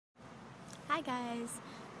Hi guys,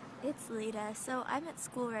 it's Leda. So I'm at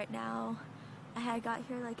school right now. I had got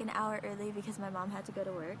here like an hour early because my mom had to go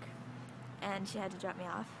to work and she had to drop me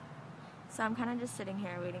off. So I'm kind of just sitting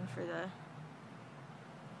here waiting for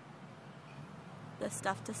the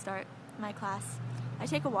stuff to start my class. I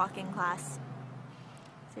take a walking class.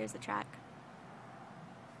 So here's the track.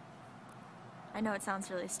 I know it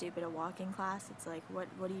sounds really stupid, a walking class. It's like, what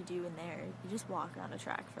do you do in there? You just walk around a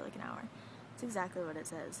track for like an hour. It's exactly what it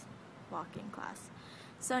says, walking class.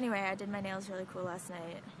 So anyway, I did my nails really cool last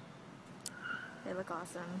night. They look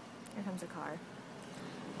awesome. Here comes a car.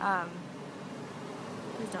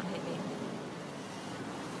 Please don't hit me.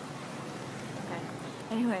 Okay.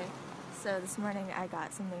 Anyway, so this morning I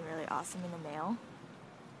got something really awesome in the mail.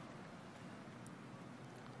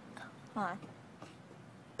 Huh.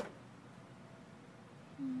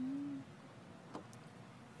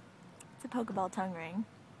 It's a Pokeball tongue ring.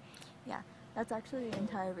 Yeah, that's actually the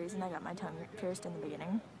entire reason I got my tongue pierced in the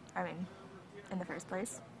beginning. I mean, in the first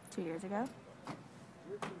place, 2 years ago.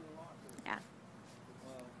 Yeah.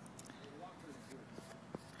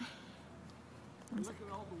 I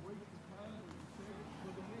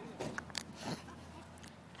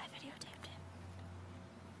videotaped him.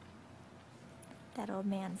 That old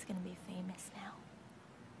man's gonna be famous now.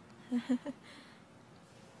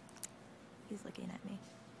 He's looking at me.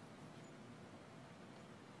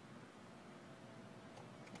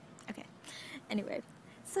 Okay. Anyway,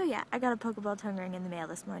 so yeah, I got a Pokeball tongue ring in the mail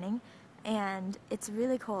this morning, and it's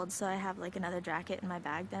really cold, so I have like another jacket in my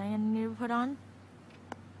bag that I need to put on.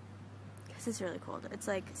 Because it's really cold. It's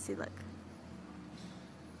like, see, look.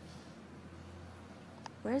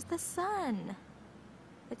 Where's the sun?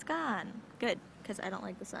 It's gone. Good, because I don't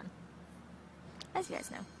like the sun. As you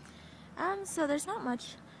guys know. So there's not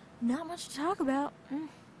much to talk about.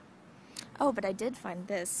 Oh, but I did find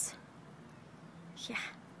this. Yeah.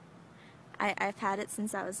 I've had it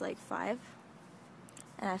since I was like 5,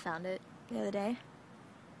 and I found it the other day.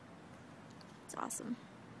 It's awesome.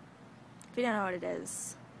 If you don't know what it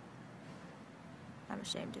is, I'm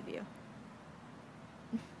ashamed of you.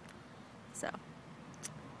 So,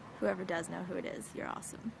 whoever does know who it is, you're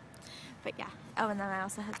awesome. But yeah. Oh, and then I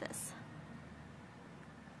also have this.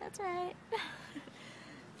 That's right.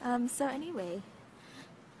 So anyway,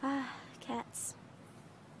 cats.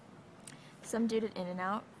 Some dude at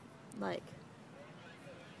In-N-Out, like,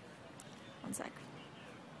 one sec.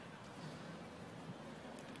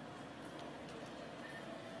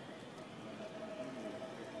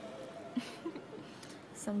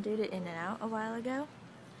 Some dude at In-N-Out a while ago,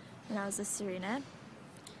 when I was with Serena,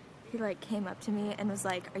 he like came up to me and was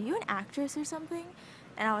like, "Are you an actress or something?"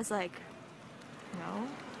 And I was like, "No."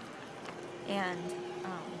 And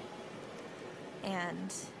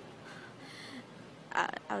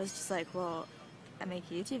I was just like, "Well, I make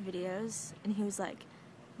YouTube videos." And he was like,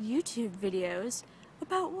 "YouTube videos?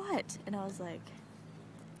 About what?" And I was like,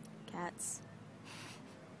 "Cats."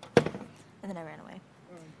 And then I ran away.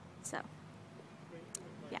 So,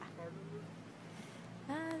 yeah.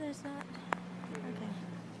 There's not. Okay.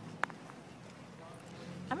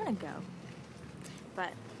 I'm gonna go.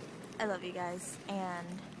 But I love you guys,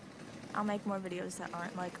 and I'll make more videos that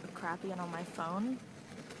aren't like crappy and on my phone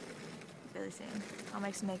really soon. I'll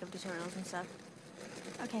make some makeup tutorials and stuff.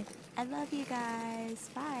 Okay. I love you guys.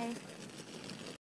 Bye.